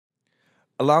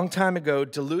A long time ago,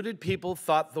 deluded people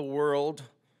thought the world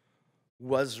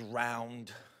was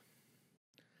round.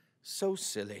 So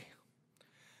silly.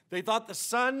 They thought the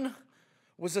sun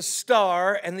was a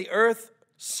star and the earth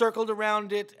circled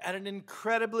around it at an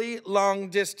incredibly long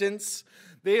distance.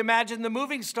 They imagined the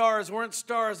moving stars weren't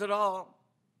stars at all,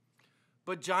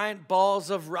 but giant balls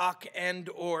of rock and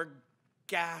or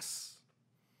gas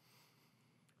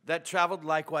that traveled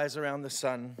likewise around the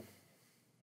sun.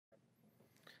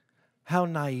 How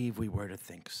naive we were to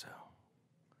think so.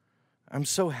 I'm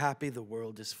so happy the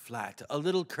world is flat. A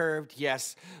little curved,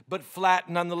 yes, but flat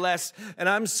nonetheless. And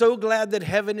I'm so glad that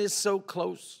heaven is so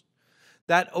close.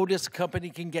 That Otis company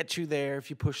can get you there if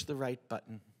you push the right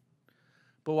button.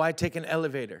 But why take an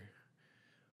elevator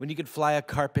when you could fly a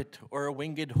carpet or a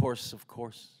winged horse, of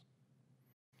course?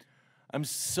 I'm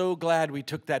so glad we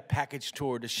took that package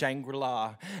tour to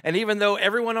Shangri-La. And even though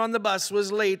everyone on the bus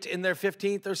was late in their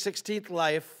 15th or 16th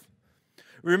life,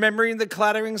 remembering the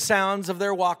clattering sounds of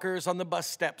their walkers on the bus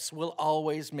steps will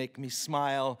always make me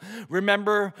smile.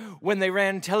 Remember when they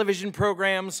ran television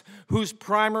programs whose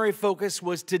primary focus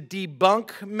was to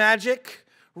debunk magic?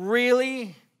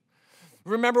 Really?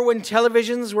 Remember when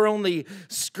televisions were only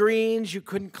screens you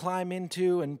couldn't climb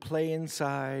into and play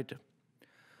inside?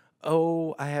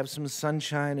 Oh, I have some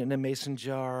sunshine in a mason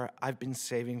jar I've been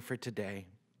saving for today.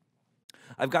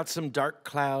 I've got some dark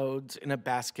clouds in a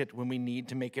basket when we need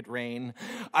to make it rain.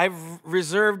 I've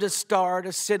reserved a star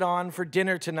to sit on for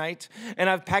dinner tonight, and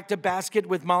I've packed a basket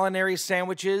with Molinari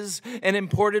sandwiches and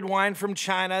imported wine from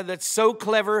China that's so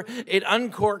clever it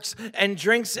uncorks and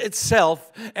drinks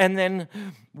itself and then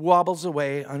wobbles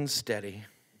away unsteady.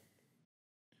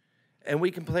 And we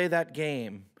can play that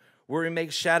game where we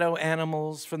make shadow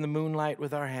animals from the moonlight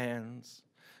with our hands,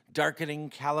 darkening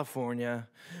California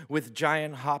with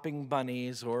giant hopping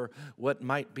bunnies or what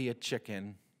might be a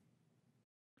chicken.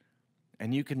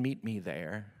 And you can meet me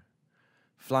there,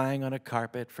 flying on a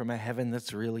carpet from a heaven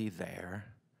that's really there.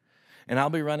 And I'll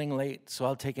be running late, so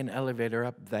I'll take an elevator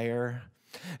up there.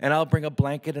 And I'll bring a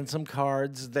blanket and some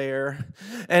cards there.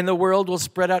 And the world will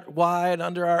spread out wide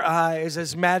under our eyes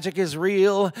as magic is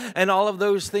real and all of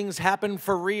those things happen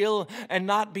for real and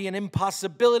not be an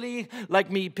impossibility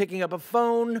like me picking up a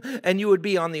phone and you would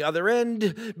be on the other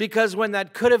end, because when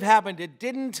that could have happened, it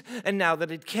didn't. And now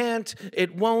that it can't,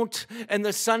 it won't. And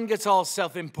the sun gets all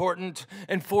self-important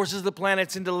and forces the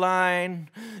planets into line,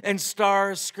 and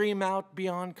stars scream out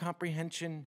beyond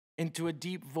comprehension into a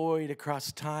deep void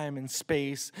across time and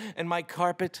space, and my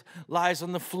carpet lies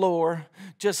on the floor,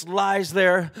 just lies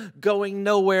there, going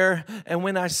nowhere, and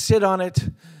when I sit on it,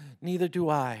 neither do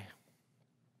I.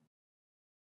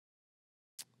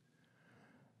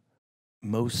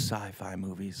 Most sci-fi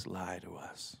movies lie to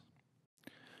us.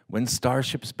 When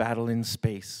starships battle in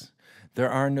space,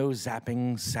 there are no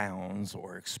zapping sounds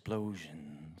or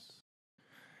explosions.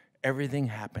 Everything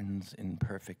happens in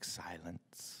perfect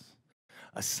silence.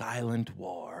 A silent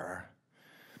war.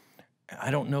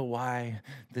 I don't know why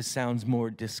this sounds more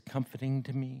discomforting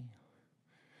to me.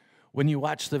 When you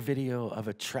watch the video of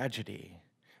a tragedy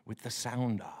with the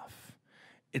sound off,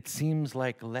 it seems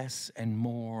like less and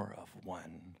more of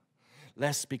one.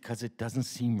 Less because it doesn't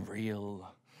seem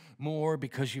real. More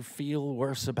because you feel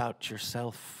worse about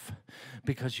yourself.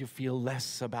 Because you feel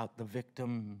less about the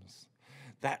victims.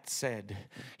 That said,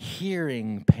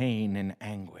 hearing pain and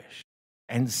anguish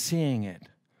and seeing it,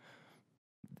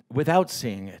 without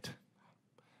seeing it,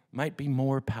 might be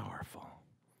more powerful.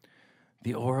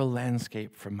 The oral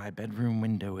landscape from my bedroom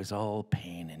window is all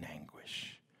pain and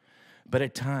anguish. But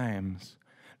at times,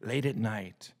 late at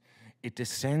night, it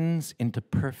descends into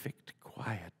perfect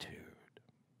quietude.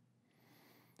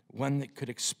 One that could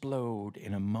explode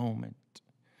in a moment,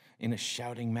 in a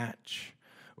shouting match,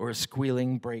 or a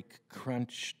squealing brake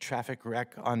crunch traffic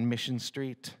wreck on Mission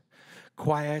Street.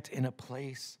 Quiet in a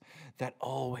place that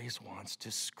always wants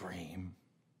to scream.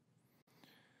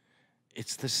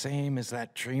 It's the same as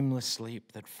that dreamless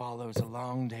sleep that follows a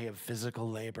long day of physical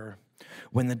labor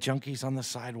when the junkies on the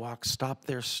sidewalk stop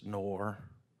their snore,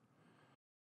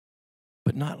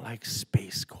 but not like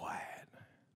space quiet.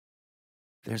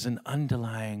 There's an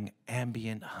underlying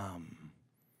ambient hum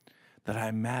that I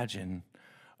imagine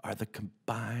are the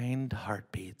combined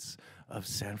heartbeats of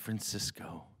San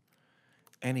Francisco.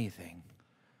 Anything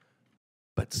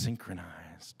but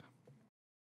synchronized.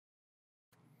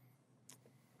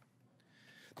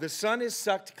 The sun is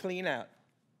sucked clean out.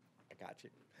 I got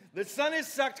you. The sun is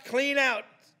sucked clean out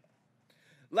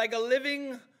like a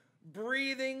living,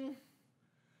 breathing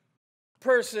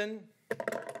person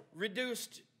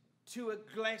reduced to a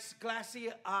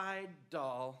glassy-eyed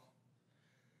doll.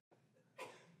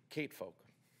 Kate Folk.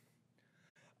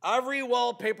 I've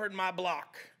re-wallpapered my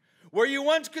block. Where you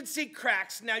once could see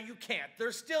cracks, now you can't.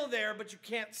 They're still there, but you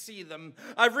can't see them.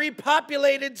 I've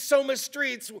repopulated Soma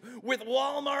streets with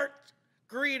Walmart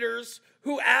greeters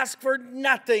who ask for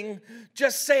nothing,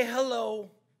 just say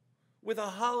hello with a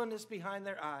hollowness behind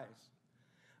their eyes.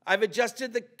 I've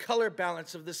adjusted the color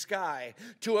balance of the sky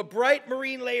to a bright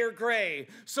marine layer gray,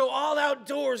 so all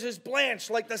outdoors is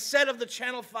blanched like the set of the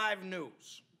Channel 5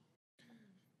 news.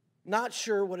 Not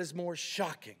sure what is more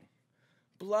shocking,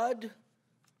 blood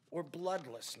or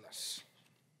bloodlessness.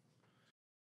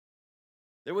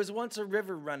 There was once a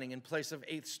river running in place of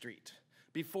 8th Street.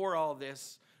 Before all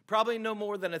this, probably no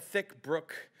more than a thick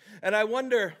brook. And I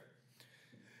wonder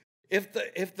if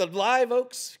the live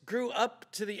oaks grew up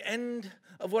to the end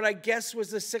of what I guess was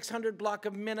the 600 block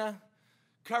of Minna,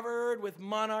 covered with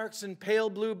monarchs and pale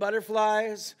blue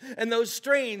butterflies, and those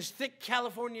strange, thick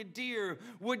California deer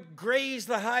would graze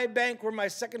the high bank where my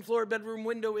second-floor bedroom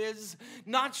window is.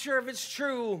 Not sure if it's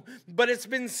true, but it's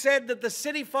been said that the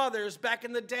city fathers back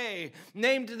in the day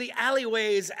named the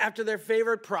alleyways after their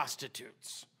favorite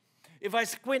prostitutes. If I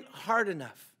squint hard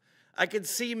enough, I could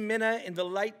see Minna in the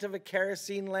light of a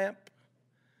kerosene lamp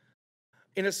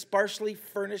in a sparsely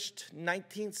furnished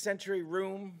 19th century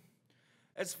room.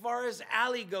 As far as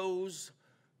alley goes,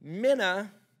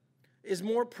 Minna is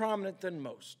more prominent than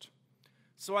most.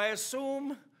 So I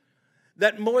assume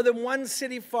that more than one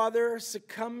city father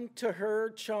succumbed to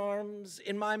her charms.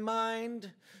 In my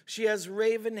mind, she has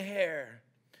raven hair.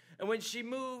 And when she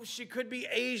moves, she could be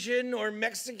Asian or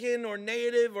Mexican or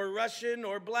native or Russian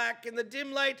or black. In the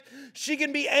dim light, she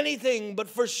can be anything, but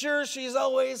for sure she's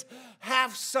always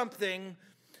half something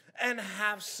and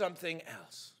half something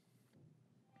else.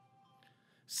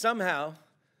 Somehow,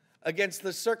 against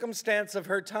the circumstance of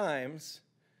her times,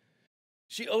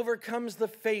 she overcomes the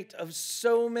fate of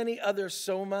so many other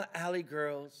Soma alley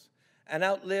girls and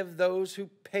outlived those who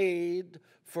paid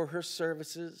for her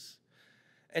services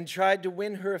and tried to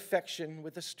win her affection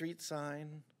with a street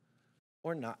sign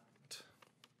or not.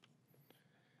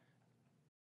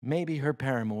 Maybe her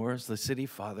paramours, the city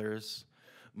fathers,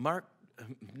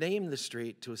 named the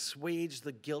street to assuage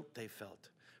the guilt they felt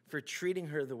for treating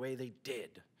her the way they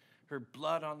did. Her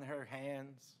blood on her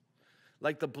hands,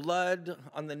 like the blood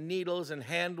on the needles and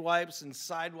hand wipes and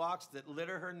sidewalks that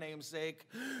litter her namesake,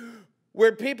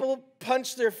 where people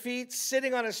punch their feet,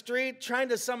 sitting on a street, trying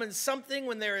to summon something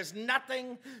when there is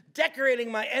nothing, decorating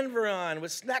my Environ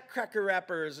with snack cracker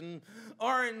wrappers and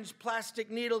orange plastic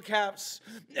needle caps.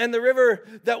 And the river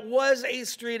that was 8th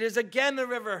Street is again a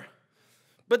river,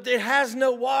 but it has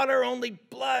no water, only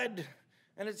blood.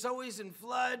 And it's always in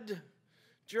flood,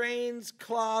 drains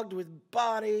clogged with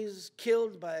bodies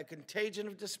killed by a contagion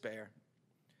of despair.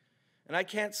 And I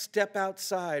can't step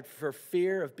outside for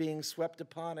fear of being swept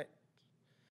upon it.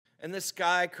 And the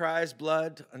sky cries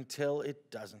blood until it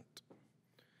doesn't.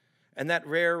 And that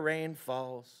rare rain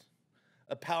falls,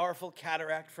 a powerful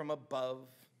cataract from above.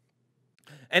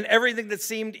 And everything that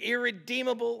seemed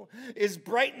irredeemable is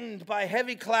brightened by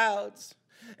heavy clouds.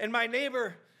 And my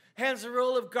neighbor hands a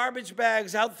roll of garbage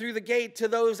bags out through the gate to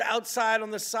those outside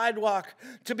on the sidewalk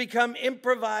to become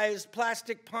improvised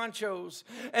plastic ponchos.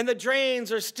 And the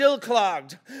drains are still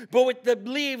clogged, but with the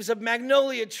leaves of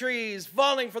magnolia trees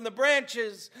falling from the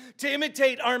branches to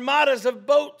imitate armadas of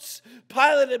boats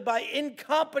piloted by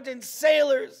incompetent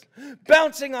sailors,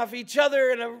 bouncing off each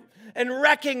other and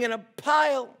wrecking in a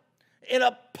pile, in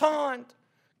a pond,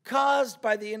 caused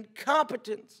by the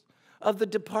incompetence of the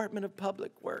Department of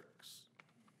Public Works.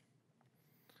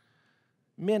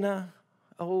 Minna,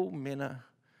 oh Minna,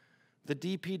 the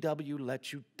DPW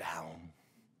let you down.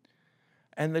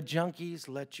 And the junkies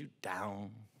let you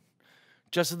down.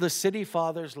 Just as the city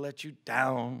fathers let you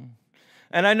down.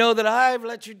 And I know that I've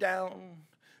let you down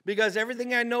because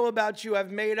everything I know about you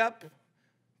I've made up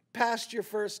past your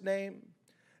first name.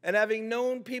 And having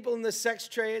known people in the sex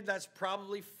trade, that's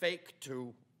probably fake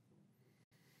too.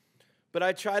 But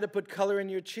I try to put color in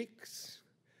your cheeks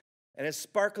and a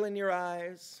sparkle in your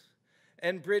eyes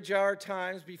and bridge our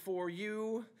times before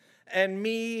you and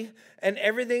me, and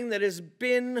everything that has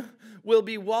been will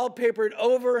be wallpapered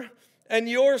over, and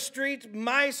your street,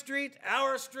 my street,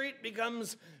 our street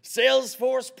becomes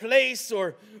Salesforce Place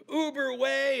or Uber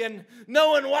Way, and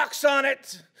no one walks on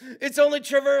it. It's only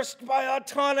traversed by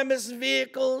autonomous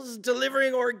vehicles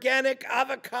delivering organic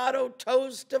avocado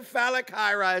toast to phallic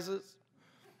high-rises.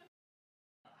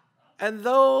 And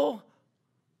though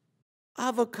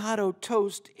avocado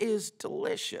toast is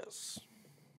delicious,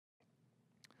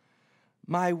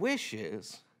 my wish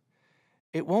is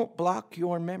it won't block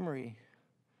your memory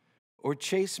or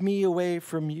chase me away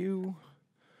from you.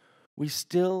 We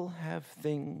still have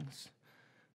things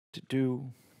to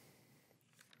do.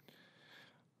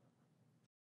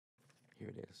 Here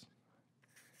it is.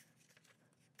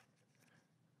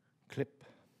 Clip,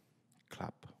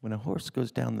 clop. When a horse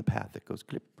goes down the path, it goes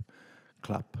clip,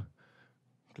 clop,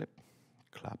 clip,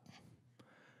 clop,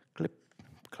 clip,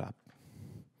 clop,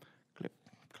 clip,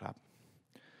 clop.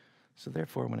 So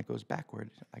therefore, when it goes backward,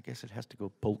 I guess it has to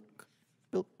go bulk,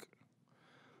 bilk,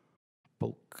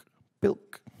 bulk,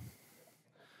 bilk.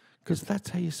 Because that's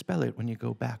how you spell it when you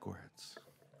go backwards.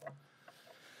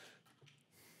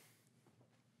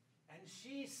 And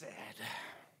she said,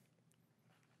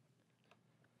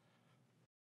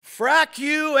 "Frack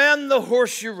you and the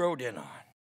horse you rode in on."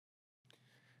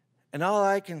 And all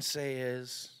I can say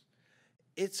is,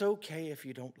 it's okay if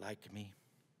you don't like me.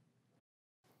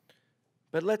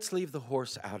 But let's leave the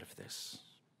horse out of this,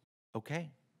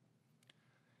 okay?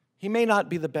 He may not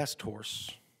be the best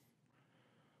horse,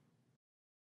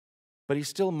 but he's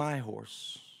still my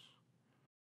horse.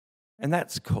 And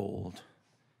that's cold.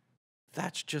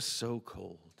 That's just so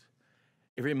cold.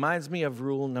 It reminds me of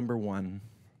rule number 1.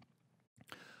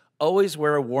 Always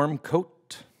wear a warm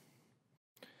coat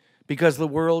because the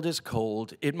world is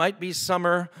cold. It might be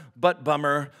summer, but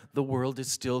bummer, the world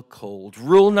is still cold.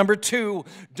 Rule number 2,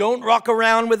 don't walk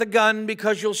around with a gun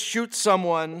because you'll shoot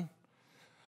someone,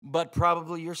 but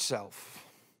probably yourself.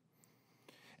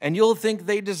 And you'll think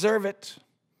they deserve it.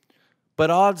 But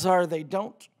odds are they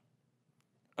don't.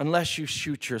 Unless you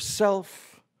shoot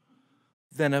yourself,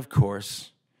 then of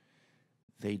course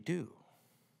they do.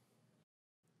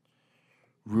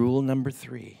 Rule number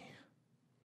 3,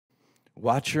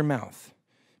 watch your mouth.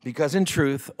 Because in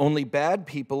truth, only bad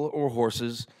people or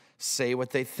horses say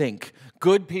what they think.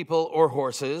 Good people or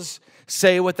horses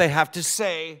say what they have to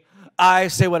say. I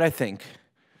say what I think.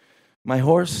 My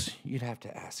horse, you'd have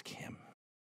to ask him.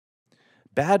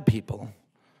 Bad people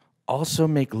also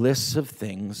make lists of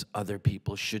things other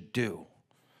people should do.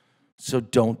 So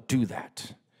don't do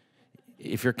that.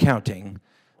 If you're counting,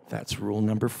 that's rule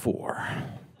number 4.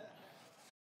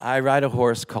 I ride a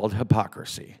horse called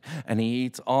Hypocrisy, and he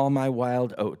eats all my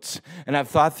wild oats. And I've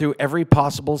thought through every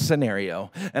possible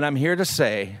scenario, and I'm here to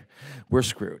say we're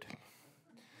screwed.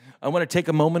 I want to take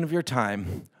a moment of your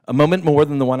time, a moment more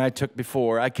than the one I took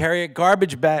before. I carry a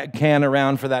garbage bag can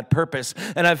around for that purpose,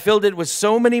 and I've filled it with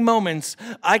so many moments,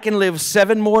 I can live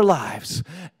 7 more lives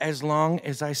as long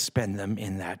as I spend them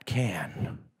in that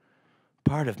can.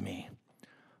 Part of me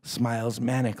smiles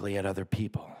manically at other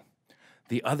people.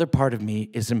 The other part of me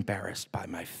is embarrassed by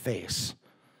my face.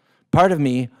 Part of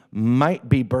me might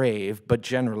be brave, but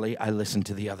generally I listen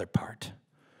to the other part.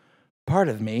 Part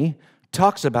of me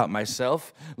talks about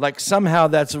myself like somehow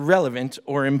that's relevant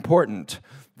or important.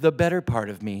 The better part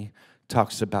of me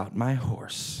talks about my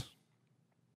horse.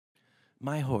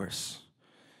 My horse,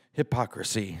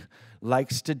 Hypocrisy,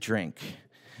 likes to drink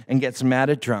and gets mad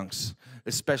at drunks,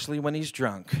 especially when he's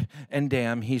drunk, and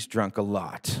damn, he's drunk a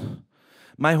lot.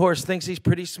 My horse thinks he's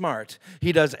pretty smart.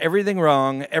 He does everything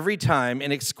wrong every time,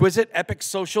 an exquisite, epic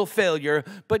social failure,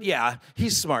 but yeah,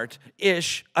 he's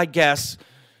smart-ish, I guess.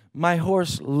 My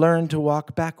horse learned to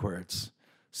walk backwards,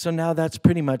 so now that's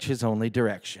pretty much his only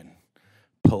direction.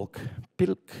 Polk,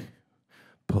 pilk,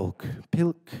 polk,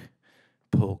 pilk,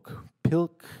 polk,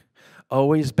 pilk.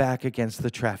 Always back against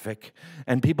the traffic,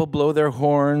 and people blow their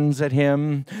horns at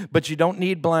him, but you don't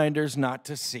need blinders not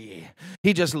to see.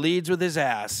 He just leads with his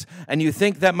ass, and you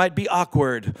think that might be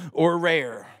awkward or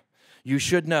rare. You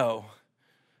should know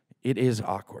it is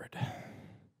awkward.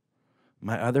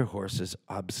 My other horse is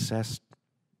oppressed,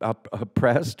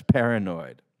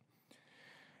 paranoid.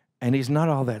 And he's not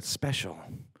all that special.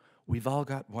 We've all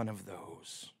got one of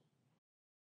those.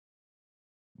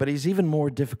 But he's even more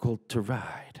difficult to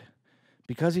ride.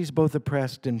 Because he's both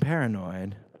oppressed and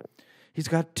paranoid, he's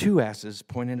got 2 asses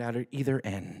pointed out at either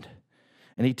end.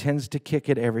 And he tends to kick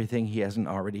at everything he hasn't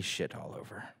already shit all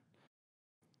over.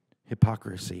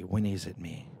 Hypocrisy whinnies at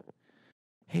me.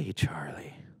 "Hey,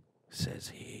 Charlie," says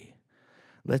he.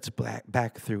 "Let's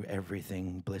back through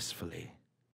everything blissfully."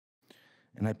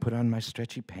 And I put on my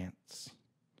stretchy pants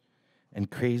and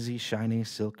crazy shiny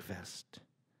silk vest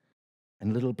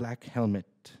and little black helmet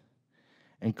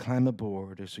and climb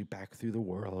aboard as we back through the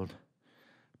world.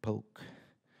 Poke,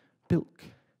 pilk,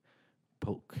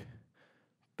 poke,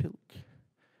 pilk.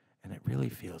 And it really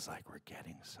feels like we're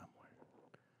getting somewhere.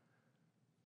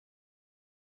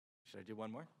 Should I do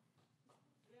one more?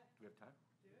 Yeah. Do we have time?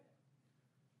 Do it.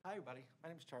 Hi, everybody. My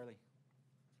name's Charlie.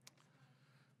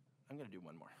 I'm going to do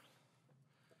one more.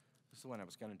 This is the one I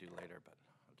was going to do later, but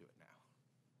I'll do it now.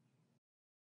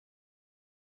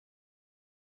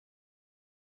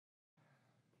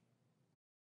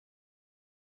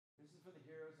 This is for the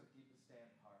heroes of Deepest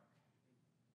Stand Park.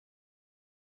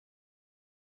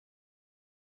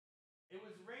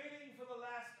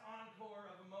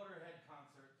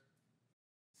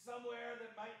 somewhere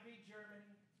that might be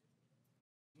Germany,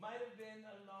 might have been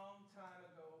a long time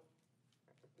ago,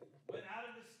 when out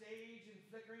of the stage in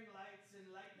flickering lights and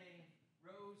lightning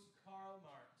rose Karl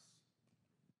Marx.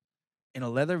 In a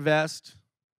leather vest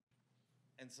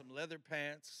and some leather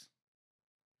pants,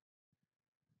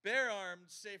 bare-armed,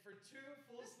 save for 2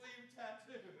 full-sleeve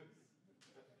tattoos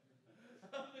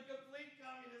of the Complete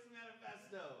Communist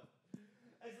Manifesto.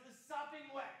 As the sopping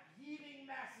wet, heaving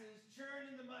masses churn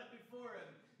in the mud before him,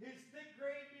 his thick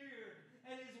gray beard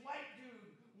and his white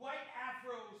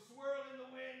afro swirl in the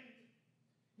wind.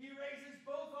 He raises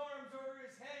both arms over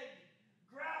his head,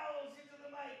 growls into the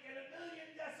mic, and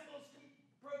 1,000,000 decibels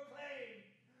proclaim,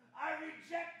 "I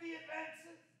reject the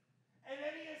advances and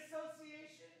any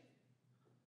association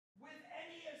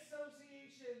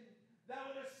that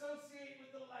would associate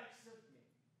with the likes of me."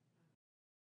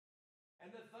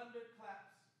 And the thunder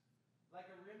claps like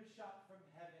a rim shot from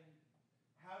heaven.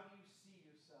 How do you see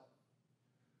yourself?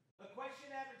 The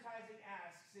question advertising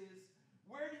asks is,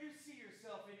 where do you see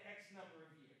yourself in X number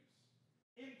of years?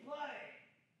 Implying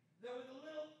that with a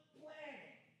little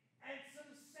planning and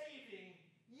some saving,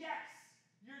 yes,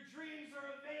 your dreams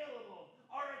are available,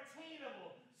 are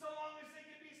attainable, so long as they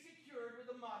can be secured with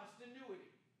a modest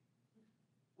annuity.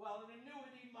 Well, an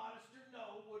annuity, modest or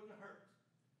no, wouldn't hurt.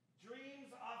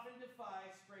 Dreams often defy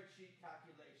spreadsheet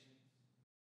calculations.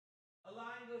 A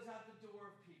line goes out the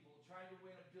door of people trying to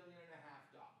win $1.5 billion.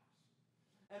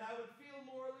 And I would feel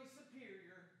morally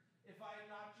superior if I had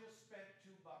not just spent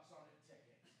 $2 on a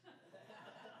ticket.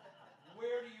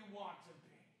 Where do you want to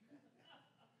be?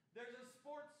 There's a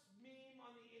sports meme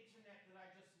on the internet that I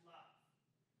just love.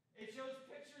 It shows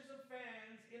pictures of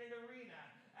fans in an arena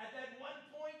at that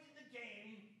one point in the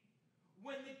game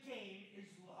when the game is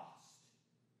lost.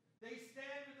 They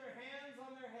stand with their hands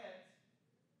on their heads,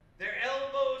 their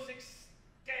elbows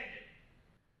extended,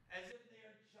 as if they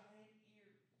are giant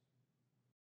ears.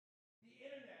 The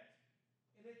internet,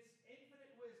 in its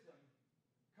infinite wisdom,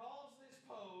 calls this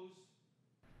pose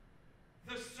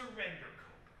the surrender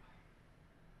cobra.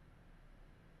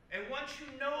 And once you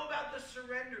know about the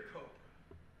surrender cobra,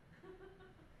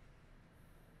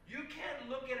 you can't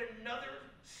look at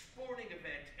another sporting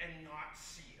event and not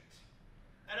see it.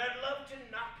 And I'd love to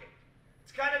knock it.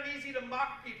 It's kind of easy to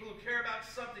mock people who care about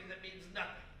something that means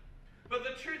nothing. But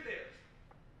the truth is,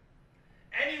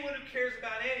 anyone who cares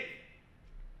about anything,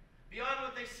 beyond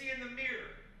what they see in the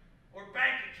mirror, or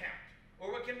bank account,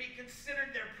 or what can be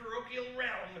considered their parochial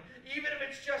realm, even if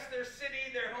it's just their city,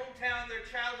 their hometown, their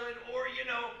childhood, or,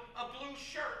 a blue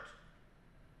shirt,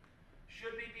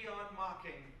 should be beyond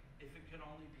mocking if it can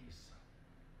only be so.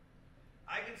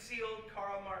 I can see old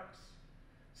Karl Marx,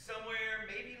 somewhere,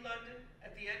 maybe London,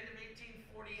 at the end of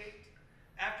 1848,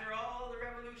 after all the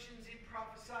revolutions he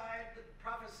prophesied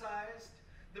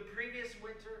the previous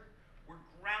winter were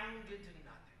ground into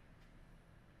nothing.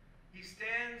 He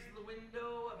stands in the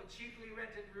window of a cheaply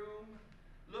rented room,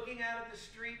 looking out at the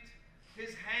street,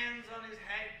 his hands on his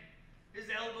head, his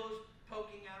elbows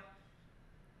poking out.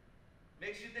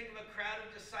 Makes you think of a crowd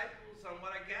of disciples on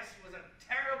what I guess was a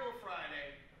terrible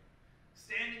Friday,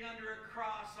 standing under a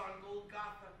cross on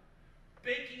Golgotha,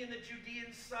 baking in the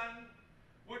Judean sun.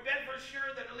 Would bet for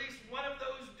sure that at least one of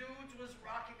those dudes was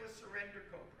rocking a surrender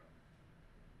cobra.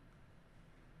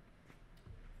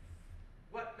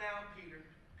 What now, Peter?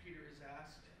 Peter is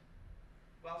asked,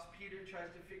 whilst Peter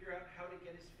tries to figure out how to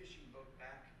get his fishing boat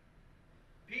back.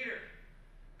 Peter,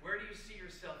 where do you see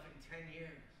yourself in 10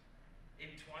 years?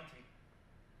 In 20?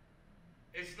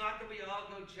 It's not that we all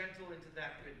go gentle into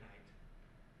that good night.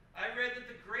 I read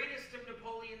that the greatest of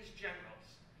Napoleon's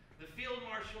generals, the Field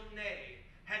Marshal Ney,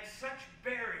 had such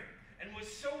bearing and was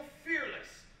so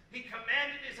fearless, he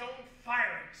commanded his own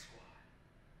firing squad.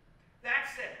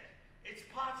 That said, it's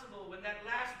possible when that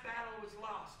last battle was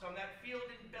lost on that field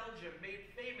in Belgium, made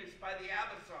famous by the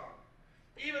Abbesson,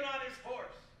 even on his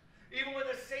horse, even with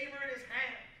a saber in his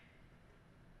hand,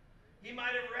 he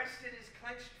might have rested his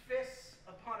clenched fists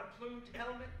upon a plumed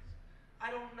helmet.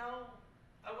 I don't know.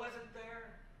 I wasn't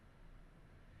there.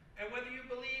 And whether you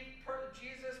believe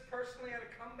Jesus personally had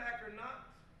a comeback or not,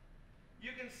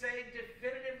 you can say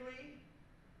definitively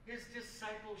his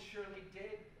disciples surely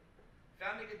did,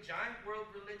 founding a giant world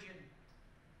religion.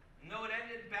 And though it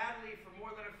ended badly for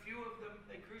more than a few of them,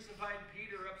 they crucified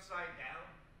Peter upside down.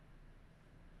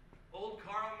 Old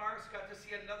Karl Marx got to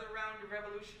see another round of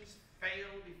revolutions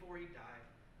fail before he died.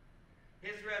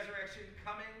 His resurrection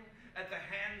coming at the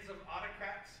hands of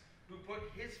autocrats who put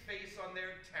his face on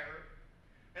their terror.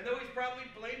 And though he's probably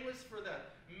blameless for the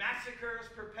massacres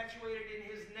perpetuated in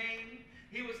his name.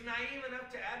 He was naive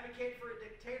enough to advocate for a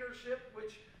dictatorship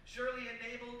which surely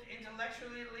enabled,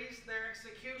 intellectually at least, their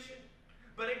execution.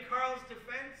 But in Carl's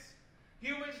defense,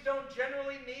 humans don't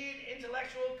generally need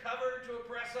intellectual cover to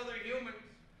oppress other humans.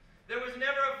 There was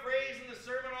never a phrase in the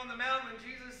Sermon on the Mount when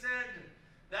Jesus said,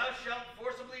 "Thou shalt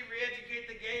forcibly re-educate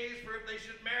the gays, for if they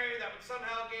should marry, that would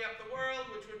somehow gay up the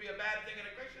world," which would be a bad thing in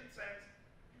a Christian sense.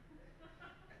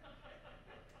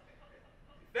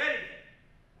 If anything,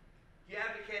 he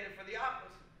advocated for the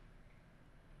opposite.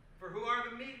 For who are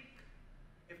the meek,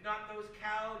 if not those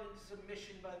cowed into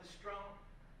submission by the strong?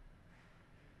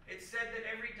 It's said that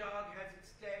every dog has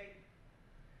its day,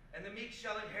 and the meek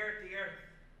shall inherit the earth.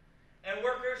 And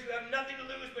workers, you have nothing to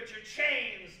lose but your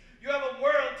chains. You have a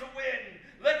world to win.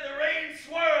 Let the rain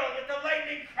swirl, let the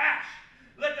lightning crash.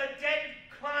 Let the dead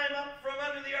climb up from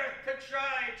under the earth to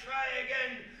try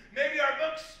again. Maybe our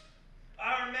books,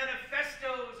 our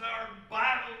manifestos, our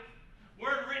Bibles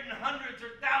weren't written hundreds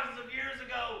or thousands of years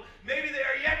ago. Maybe they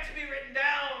are yet to be written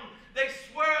down. They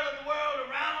swirl in the world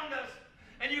around us,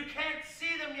 and you can't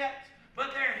see them yet,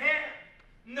 but they're here.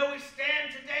 And though we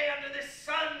stand today under this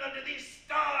sun, under these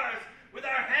stars, with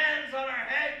our hands on our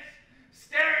heads,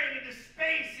 staring into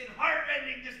space in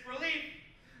heart-rending disbelief,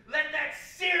 let that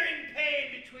searing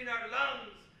pain between our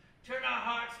lungs turn our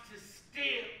hearts to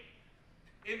steel,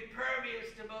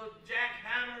 impervious to both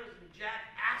jackhammers and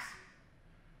jackasses.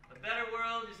 A better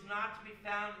world is not to be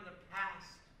found in the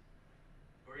past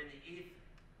or in the ether.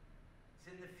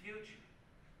 It's in the future.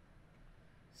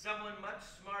 Someone much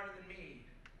smarter than me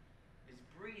is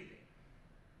breathing,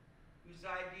 whose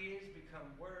ideas become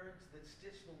words that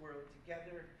stitch the world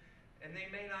together, and they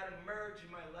may not emerge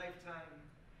in my lifetime,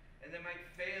 and they might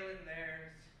fail in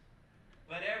theirs,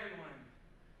 but everyone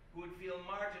who would feel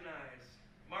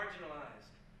marginalized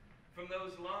from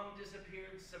those long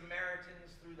disappeared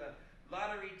Samaritans through the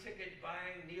lottery ticket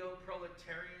buying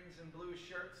neo-proletarians in blue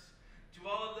shirts, to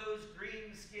all of those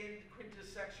green-skinned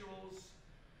quintessexuals,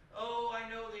 oh, I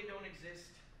know they don't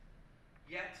exist,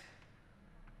 yet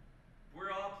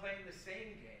we're all playing the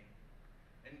same game,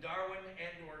 and Darwin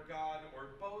and or God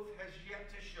or both has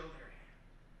yet to show their hand.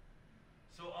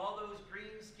 So all those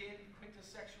green-skinned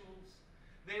quintessexuals,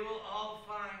 they will all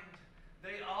find,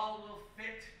 they all will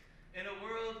fit in a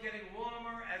world getting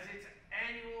warmer as its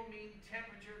annual mean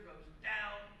temperature goes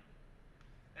down,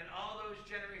 and all those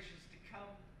generations to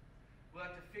come will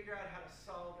have to figure out how to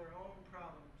solve their own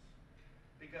problems,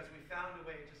 because we found a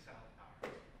way to solve them.